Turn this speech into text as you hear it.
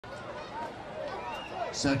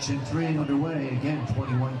Section 3 underway. Again,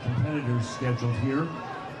 21 competitors scheduled here.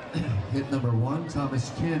 Hit number 1,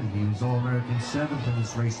 Thomas Kim. He was All-American 7th in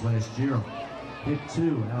this race last year. Hit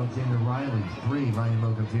 2, Alexander Riley. 3, Ryan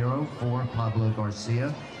Mogaviro. 4, Pablo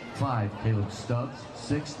Garcia. 5, Caleb Stubbs.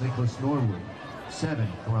 6, Nicholas Norwood. 7,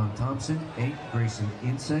 Karan Thompson. 8, Grayson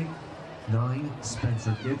Insay. 9,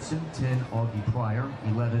 Spencer Gibson. 10, Augie Pryor.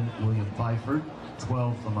 11, William Pfeiffer.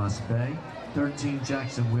 12, Lamas Bay. 13,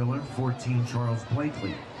 Jackson Wheeler. 14, Charles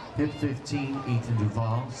Blakely. Hit 15, Ethan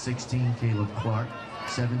Duval. 16, Caleb Clark.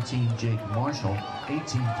 17, Jake Marshall. 18,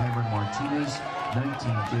 Cameron Martinez. 19,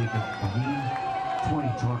 Jacob Levine. 20,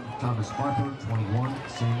 Thomas Harper. 21,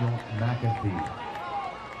 Samuel McAfee.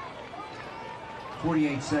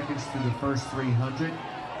 48 seconds through the first 300.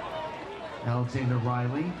 Alexander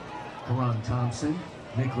Riley, Karan Thompson,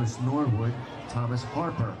 Nicholas Norwood, Thomas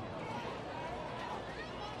Harper.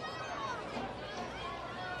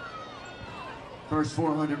 First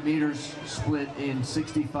 400 meters split in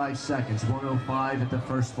 65 seconds. 1:05 at the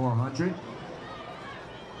first 400.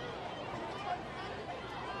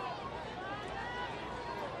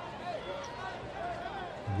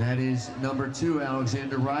 And that is number 2,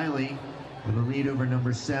 Alexander Riley, with a lead over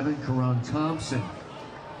number 7, Karan Thompson.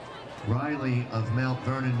 Riley of Mount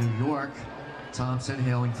Vernon, New York. Thompson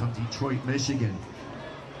hailing from Detroit, Michigan.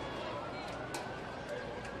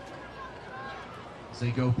 As they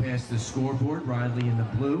go past the scoreboard, Riley in the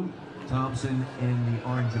blue, Thompson in the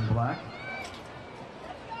orange and black.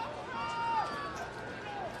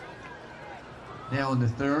 Now in the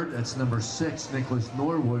third, that's number 6, Nicholas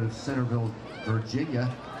Norwood of Centerville, Virginia.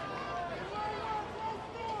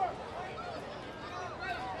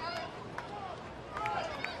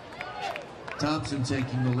 Thompson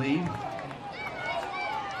taking the lead.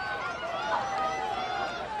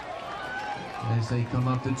 As they come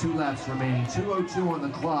up to 2 laps remaining, 2:02 on the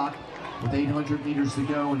clock with 800 meters to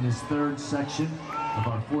go in this third section of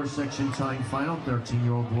our 4-section time final.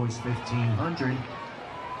 13-year-old boys 1500.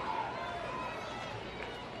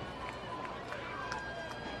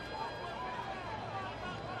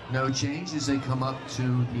 No change as they come up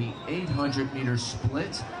to the 800 meter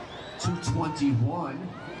split. 2:21.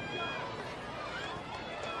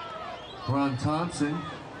 Karan Thompson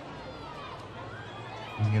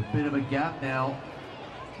getting a bit of a gap now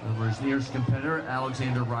over his nearest competitor,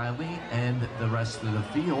 Alexander Riley, and the rest of the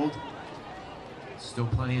field. Still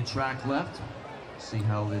plenty of track left. See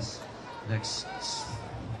how this next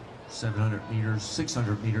 700 meters,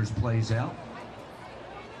 600 meters plays out.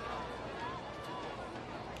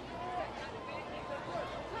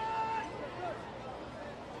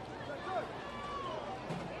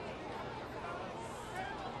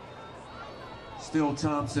 Still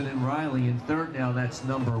Thompson and Riley in third now. That's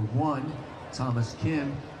number 1, Thomas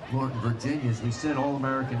Kim, Lorton, Virginia. As we said,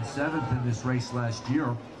 All-American 7th in this race last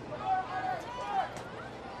year.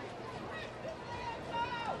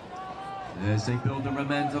 As they build the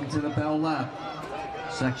momentum to the bell lap.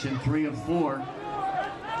 Section 3 of 4.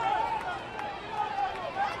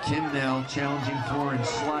 Kim now challenging for and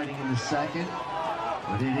sliding in the second.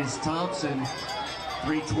 But it is Thompson,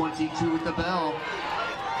 3:22 at the bell.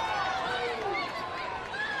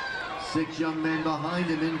 6 young men behind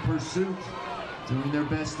him in pursuit, doing their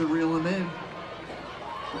best to reel him in.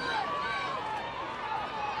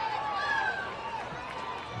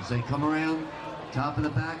 As they come around, top of the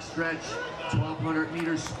back stretch, 1,200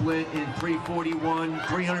 meters split in 3:41,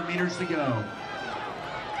 300 meters to go.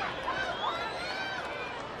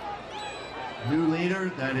 New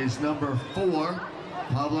leader, that is number 4,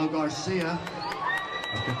 Pablo Garcia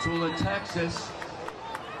of Catula, Texas.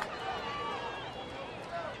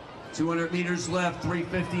 200 meters left,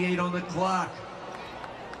 3:58 on the clock.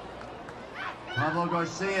 Pablo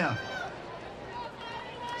Garcia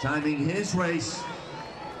timing his race,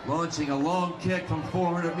 launching a long kick from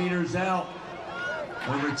 400 meters out,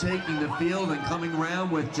 overtaking the field and coming around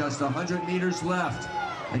with just 100 meters left.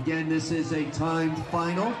 Again, this is a timed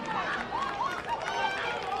final.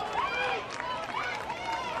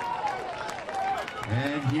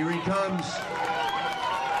 And here he comes,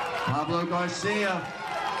 Pablo Garcia.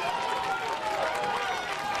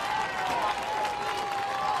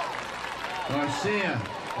 Garcia,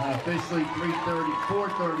 officially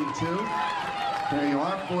 4:32. There you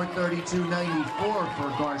are, 4:32.94 for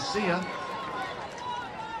Garcia.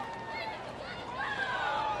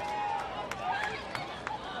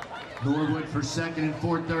 Norwood for second in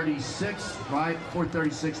 4:36, right?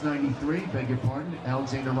 4:36.93, beg your pardon.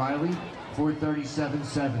 Alexander Riley,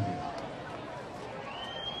 4:37.70.